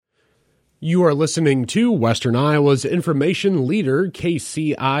You are listening to Western Iowa's information leader,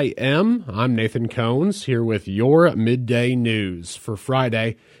 KCIM. I'm Nathan Cones, here with your midday news for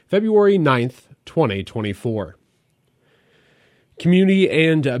Friday, February 9th, 2024. Community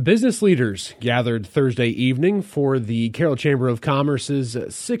and business leaders gathered Thursday evening for the Carroll Chamber of Commerce's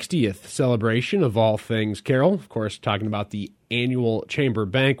 60th celebration of all things Carroll. Of course, talking about the annual chamber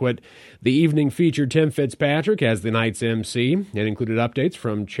banquet. The evening featured Tim Fitzpatrick as the night's MC. It included updates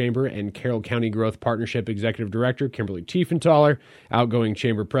from Chamber and Carroll County Growth Partnership Executive Director Kimberly Tiefenthaler, outgoing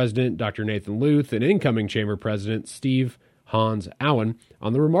Chamber President Dr. Nathan Luth, and incoming Chamber President Steve Hans Owen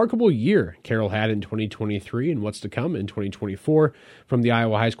on the remarkable year Carroll had in 2023 and what's to come in 2024, from the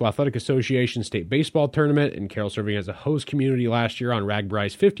Iowa High School Athletic Association State Baseball Tournament and Carroll serving as a host community last year on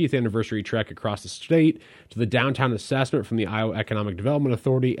Ragbry's 50th anniversary trek across the state, to the downtown assessment from the Iowa Economic Development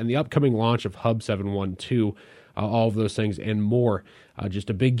Authority and the upcoming launch of Hub 712. All of those things and more. Just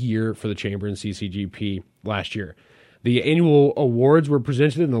a big year for the Chamber and CCGP last year. The annual awards were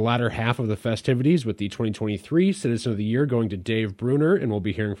presented in the latter half of the festivities, with the 2023 Citizen of the Year going to Dave Bruner, and we'll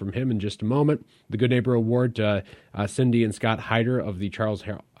be hearing from him in just a moment. The Good Neighbor Award to Cindy and Scott Hyder of the Charles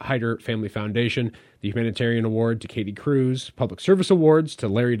Hyder Family Foundation. The Humanitarian Award to Katie Cruz. Public Service Awards to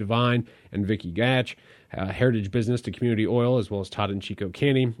Larry Devine and Vicki Gatch. Heritage Business to Community Oil, as well as Todd and Chico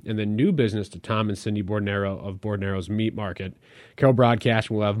Canny, and then New Business to Tom and Cindy Bordnero of Bordnero's Meat Market. Carroll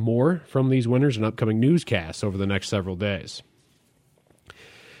Broadcasting will have more from these winners and upcoming newscasts over the next several days.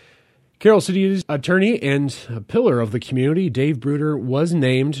 Carroll City's attorney and a pillar of the community, Dave Bruner, was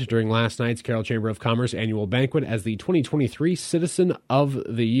named during last night's Carroll Chamber of Commerce annual banquet as the 2023 Citizen of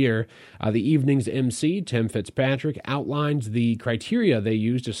the Year. The evening's MC, Tim Fitzpatrick, outlined the criteria they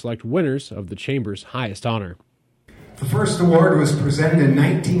used to select winners of the Chamber's highest honor. The first award was presented in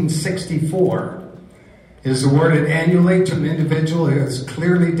 1964. It is awarded annually to an individual who has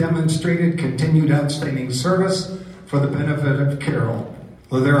clearly demonstrated continued outstanding service for the benefit of Carroll.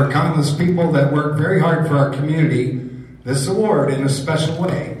 Though there are countless people that work very hard for our community, this award, in a special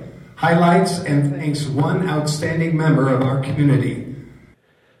way, highlights and thanks one outstanding member of our community.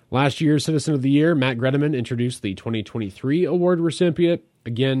 Last year's Citizen of the Year, Matt Gredeman, introduced the 2023 award recipient.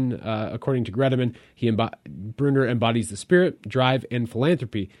 Again, according to Gredeman, Bruner embodies the spirit, drive, and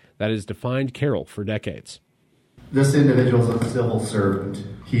philanthropy that has defined Carroll for decades. This individual is a civil servant.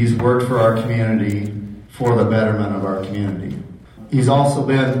 He's worked for our community for the betterment of our community. He's also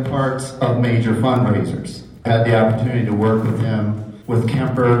been parts of major fundraisers. I had the opportunity to work with him with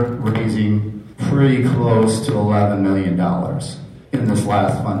Kemper raising pretty close to $11 million in this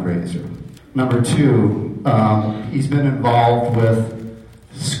last fundraiser. Number two, he's been involved with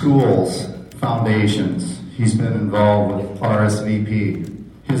schools, foundations. He's been involved with RSVP.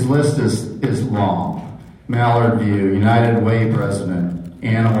 His list is long. Mallard View, United Way president,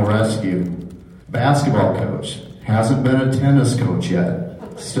 Animal Rescue, basketball coach. Hasn't been a tennis coach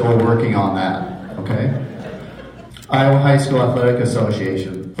yet. Still working on that, okay? Iowa High School Athletic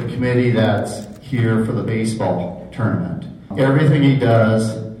Association, the committee that's here for the baseball tournament. Everything he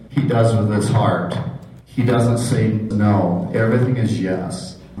does with his heart. He doesn't say no. Everything is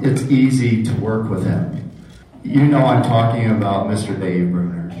yes. It's easy to work with him. You know I'm talking about Mr. Dave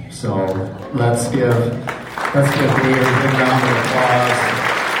Bruner. So let's give Dave a big round of applause.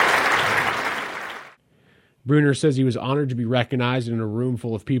 Bruner says he was honored to be recognized in a room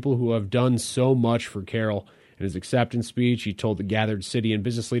full of people who have done so much for Carroll. In his acceptance speech, he told the gathered city and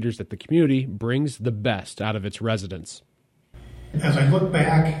business leaders that the community brings the best out of its residents. As I look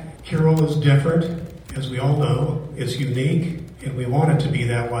back, Carroll is different. As we all know, it's unique, and we want it to be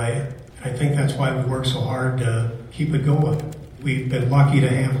that way. I think that's why we work so hard to keep it going. We've been lucky to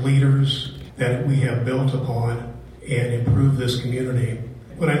have leaders that we have built upon and improve this community.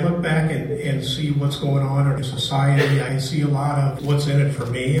 When I look back and see what's going on in society, I see a lot of what's in it for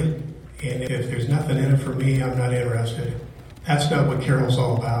me. And if there's nothing in it for me, I'm not interested. That's not what Carroll's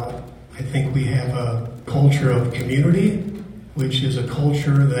all about. I think we have a culture of community, which is a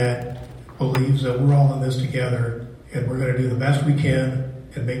culture that believes that we're all in this together, and we're going to do the best we can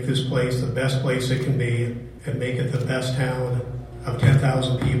and make this place the best place it can be and make it the best town of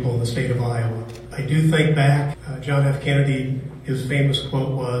 10,000 people in the state of Iowa. I do think back, John F. Kennedy, his famous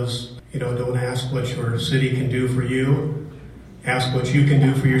quote was, don't ask what your city can do for you, ask what you can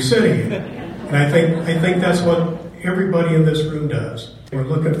do for your city. And I think that's what everybody in this room does. We're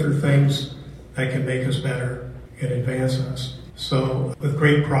looking for things that can make us better and advance us. So with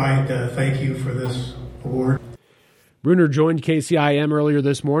great pride, thank you for this award. Bruner joined KCIM earlier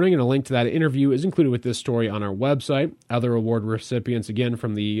this morning, and a link to that interview is included with this story on our website. Other award recipients, again,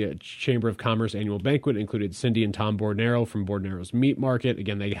 from the Chamber of Commerce annual banquet included Cindy and Tom Bordnero from Bordnero's Meat Market.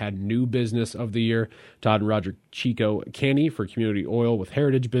 Again, they had New Business of the Year. Todd and Roger Chico Canny for Community Oil with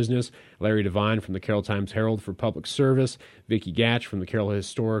Heritage Business. Larry Devine from the Carroll Times-Herald for Public Service. Vicki Gatch from the Carroll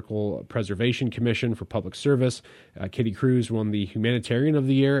Historical Preservation Commission for Public Service. Kitty Cruz won the Humanitarian of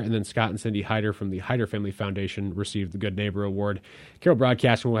the Year, and then Scott and Cindy Hyder from the Hyder Family Foundation received the Good Neighbor Award. Carroll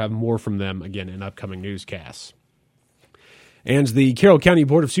Broadcasting will have more from them again in upcoming newscasts. And the Carroll County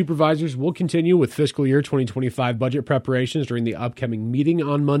Board of Supervisors will continue with fiscal year 2025 budget preparations during the upcoming meeting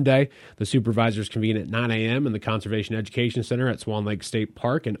on Monday. The supervisors convene at 9 a.m. in the Conservation Education Center at Swan Lake State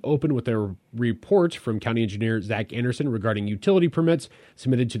Park and open with their report from County Engineer Zach Anderson regarding utility permits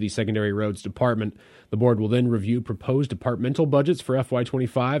submitted to the Secondary Roads Department. The board will then review proposed departmental budgets for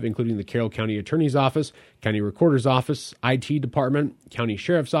FY25, including the Carroll County Attorney's Office, County Recorder's Office, IT Department, County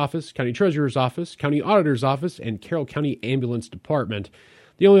Sheriff's Office, County Treasurer's Office, County Auditor's Office, and Carroll County Ambulance Department.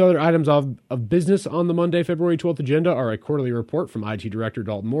 The only other items of business on the Monday, February 12th agenda are a quarterly report from IT Director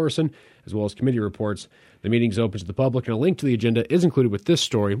Dalton Morrison, as well as committee reports. The meeting is open to the public, and a link to the agenda is included with this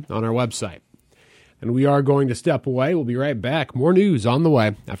story on our website. And we are going to step away. We'll be right back. More news on the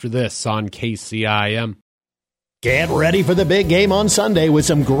way after this on KCIM. Get ready for the big game on Sunday with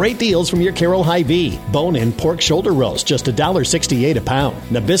some great deals from your Carroll Hy-Vee. Bone-in pork shoulder roast, just $1.68 a pound.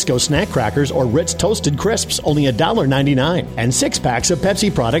 Nabisco snack crackers or Ritz toasted crisps, only $1.99. And 6-packs of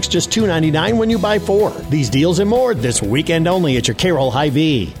Pepsi products, just $2.99 when you buy 4. These deals and more this weekend only at your Carroll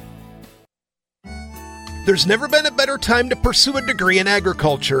Hy-Vee. There's never been a better time to pursue a degree in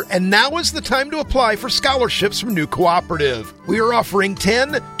agriculture, and now is the time to apply for scholarships from New Cooperative. We are offering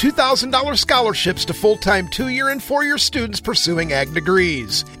 10 $2,000 scholarships to full-time 2-year and 4-year students pursuing ag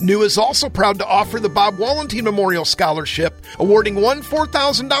degrees. New is also proud to offer the Bob Wallentine Memorial Scholarship, awarding one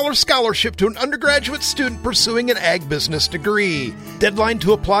 $4,000 scholarship to an undergraduate student pursuing an ag business degree. Deadline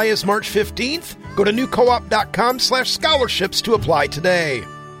to apply is March 15th. Go to newcoop.com/scholarships to apply today.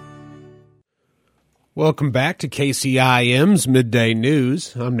 Welcome back to KCIM's Midday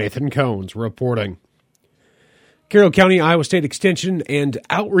News. I'm Nathan Cones reporting. Carroll County Iowa State Extension and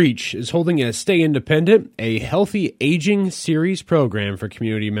Outreach is holding a Stay Independent, a Healthy Aging Series program for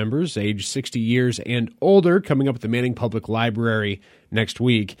community members age 60 years and older coming up at the Manning Public Library next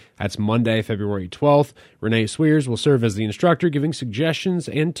week. That's Monday, February 12th. Renee Swears will serve as the instructor, giving suggestions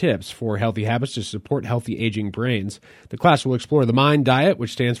and tips for healthy habits to support healthy aging brains. The class will explore the MIND diet,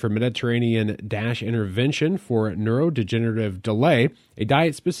 which stands for Mediterranean-Intervention for Neurodegenerative Delay, a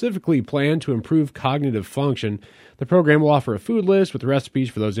diet specifically planned to improve cognitive function. The program will offer a food list with recipes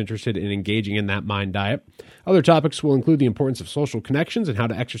for those interested in engaging in that MIND diet. Other topics will include the importance of social connections and how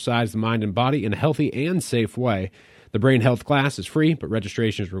to exercise the mind and body in a healthy and safe way. The Brain Health class is free, but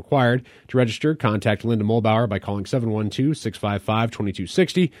registration is required. To register, contact Linda Mulbauer by calling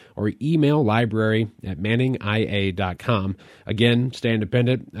 712-655-2260 or email library@manningia.com. Again, Stay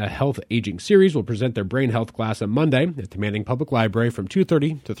Independent, a Health Aging Series, will present their Brain Health class on Monday at the Manning Public Library from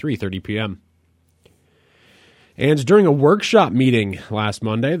 2:30 to 3:30 p.m. And during a workshop meeting last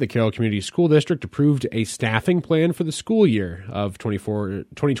Monday, the Carroll Community School District approved a staffing plan for the school year of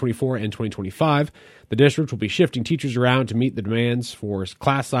 2024 and 2025. The district will be shifting teachers around to meet the demands for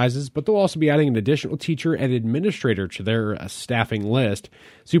class sizes, but they'll also be adding an additional teacher and administrator to their staffing list.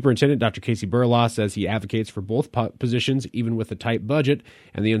 Superintendent Dr. Casey Burlaw says he advocates for both positions, even with a tight budget,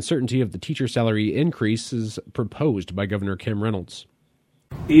 and the uncertainty of the teacher salary increases proposed by Governor Kim Reynolds.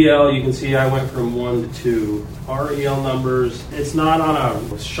 EL, you can see I went from 1 to 2. Our EL numbers, it's not on a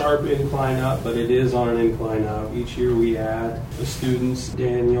sharp incline up, but it is on an incline up. Each year we add the students.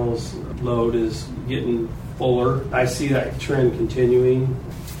 Daniel's load is getting fuller. I see that trend continuing.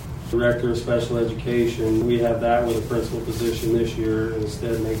 Director of Special Education, we have that with a principal position this year,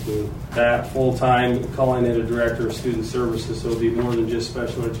 instead making that full-time, calling it a Director of Student Services, so it'll be more than just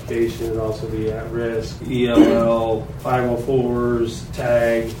special education, it'll also be at-risk, ELL, 504s,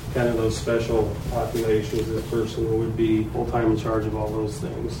 TAG, kind of those special populations. This person would be full-time in charge of all those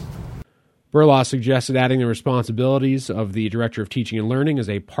things. Burlaw suggested adding the responsibilities of the Director of Teaching and Learning as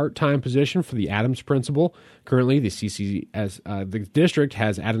a part-time position for the Adams Principal. Currently, the district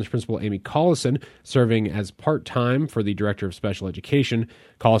has Adams Principal Amy Collison serving as part-time for the Director of Special Education.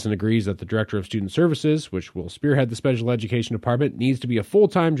 Collison agrees that the Director of Student Services, which will spearhead the Special Education Department, needs to be a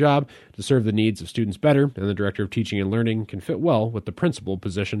full-time job to serve the needs of students better, and the Director of Teaching and Learning can fit well with the principal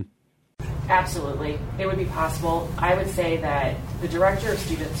position. Absolutely. It would be possible. I would say that the Director of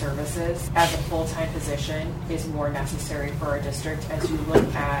Student Services as a full-time position is more necessary for our district as you look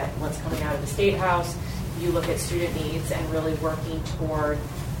at what's coming out of the State House you look at student needs and really working toward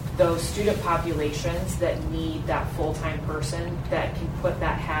those student populations that need that full-time person that can put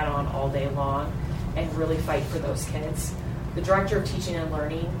that hat on all day long and really fight for those kids. The Director of Teaching and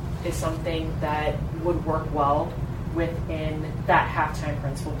Learning is something that would work well within that half-time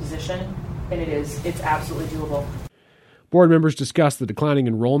principal position, and it's absolutely doable. Board members discussed the declining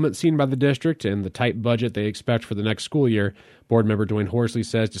enrollment seen by the district and the tight budget they expect for the next school year. Board member Dwayne Horsley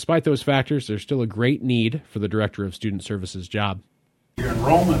says despite those factors, there's still a great need for the Director of Student Services job. Your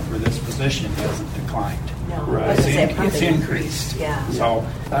enrollment for this position hasn't declined. No, right. It's increased. Yeah. So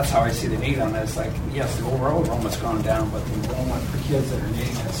that's how I see the need on this. Like, yes, the overall enrollment's gone down, but the enrollment for kids that are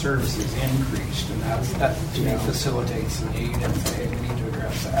needing that service is increased, and that to me facilitates the need, and say we need to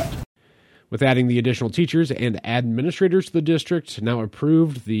address that. With adding the additional teachers and administrators to the district now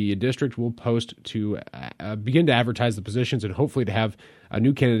approved, the district will post to begin to advertise the positions and hopefully to have a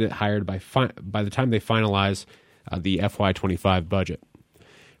new candidate hired by the time they finalize the FY25 budget.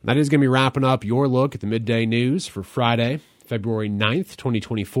 And that is going to be wrapping up your look at the midday news for Friday, February 9th,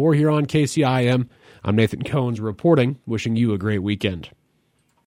 2024 here on KCIM. I'm Nathan Cohns reporting, wishing you a great weekend.